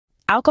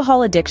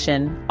Alcohol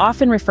addiction,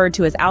 often referred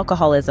to as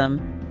alcoholism,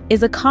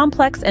 is a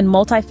complex and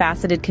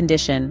multifaceted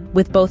condition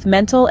with both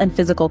mental and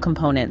physical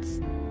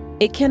components.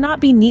 It cannot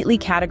be neatly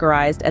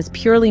categorized as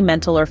purely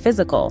mental or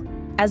physical,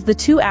 as the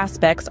two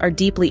aspects are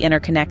deeply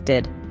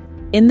interconnected.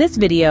 In this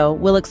video,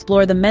 we'll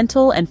explore the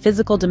mental and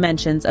physical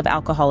dimensions of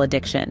alcohol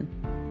addiction.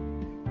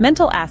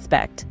 Mental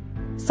aspect: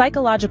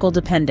 psychological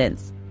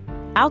dependence.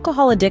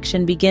 Alcohol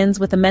addiction begins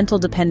with a mental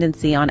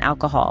dependency on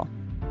alcohol.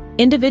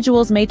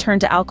 Individuals may turn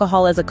to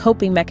alcohol as a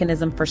coping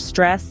mechanism for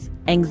stress,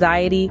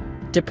 anxiety,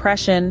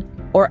 depression,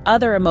 or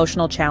other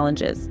emotional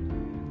challenges.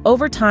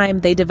 Over time,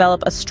 they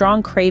develop a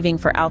strong craving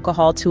for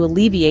alcohol to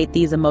alleviate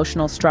these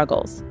emotional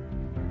struggles.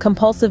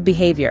 Compulsive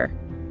behavior.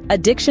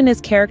 Addiction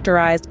is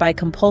characterized by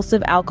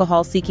compulsive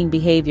alcohol-seeking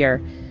behavior,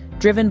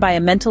 driven by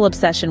a mental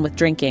obsession with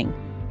drinking.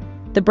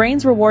 The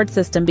brain's reward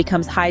system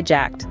becomes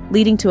hijacked,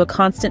 leading to a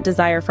constant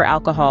desire for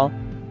alcohol,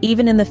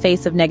 even in the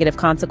face of negative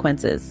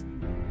consequences.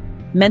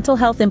 Mental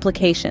health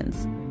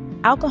implications.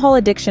 Alcohol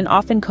addiction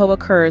often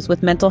co-occurs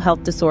with mental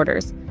health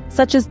disorders,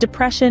 such as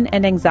depression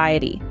and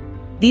anxiety.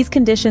 These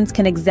conditions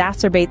can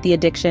exacerbate the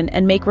addiction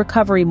and make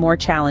recovery more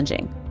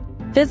challenging.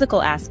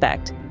 Physical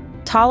aspect: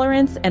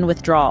 tolerance and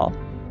withdrawal.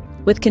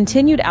 With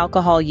continued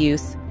alcohol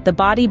use, the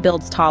body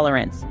builds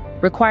tolerance,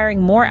 requiring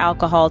more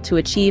alcohol to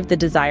achieve the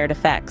desired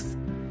effects.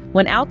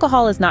 When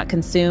alcohol is not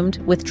consumed,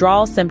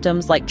 withdrawal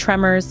symptoms like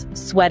tremors,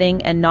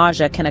 sweating, and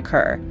nausea can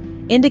occur,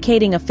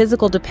 indicating a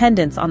physical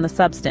dependence on the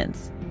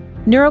substance.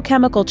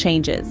 Neurochemical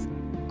changes.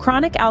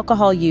 Chronic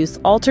alcohol use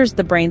alters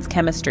the brain's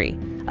chemistry,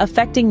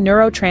 affecting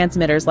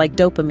neurotransmitters like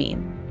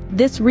dopamine.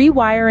 This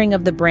rewiring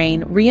of the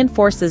brain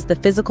reinforces the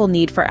physical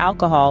need for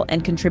alcohol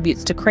and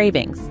contributes to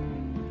cravings.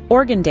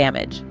 Organ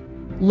damage.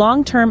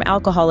 Long-term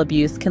alcohol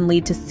abuse can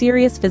lead to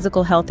serious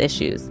physical health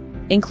issues,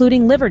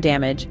 including liver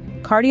damage,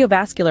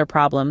 cardiovascular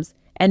problems,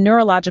 and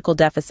neurological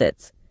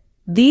deficits.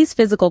 These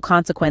physical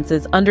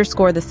consequences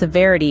underscore the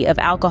severity of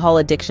alcohol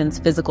addiction's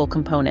physical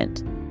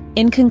component.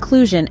 In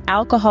conclusion,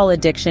 alcohol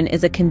addiction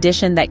is a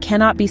condition that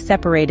cannot be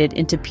separated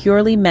into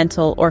purely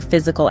mental or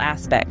physical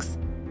aspects.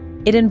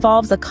 It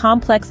involves a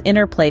complex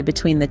interplay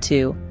between the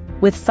two,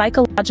 with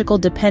psychological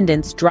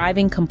dependence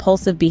driving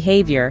compulsive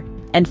behavior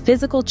and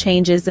physical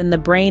changes in the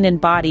brain and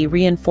body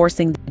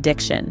reinforcing the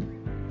addiction.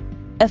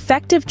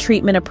 Effective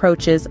treatment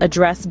approaches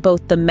address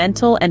both the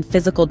mental and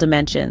physical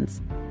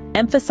dimensions,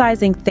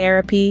 emphasizing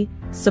therapy,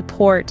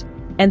 support,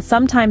 and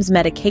sometimes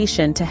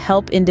medication to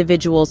help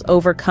individuals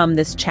overcome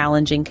this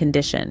challenging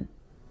condition.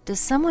 Does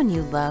someone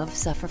you love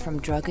suffer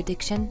from drug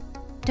addiction?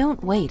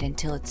 Don't wait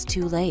until it's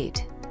too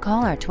late.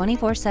 Call our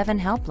 24/7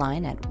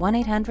 helpline at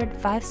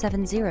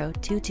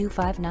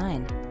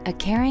 1-800-570-2259. A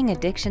caring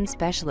addiction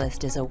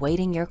specialist is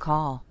awaiting your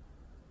call.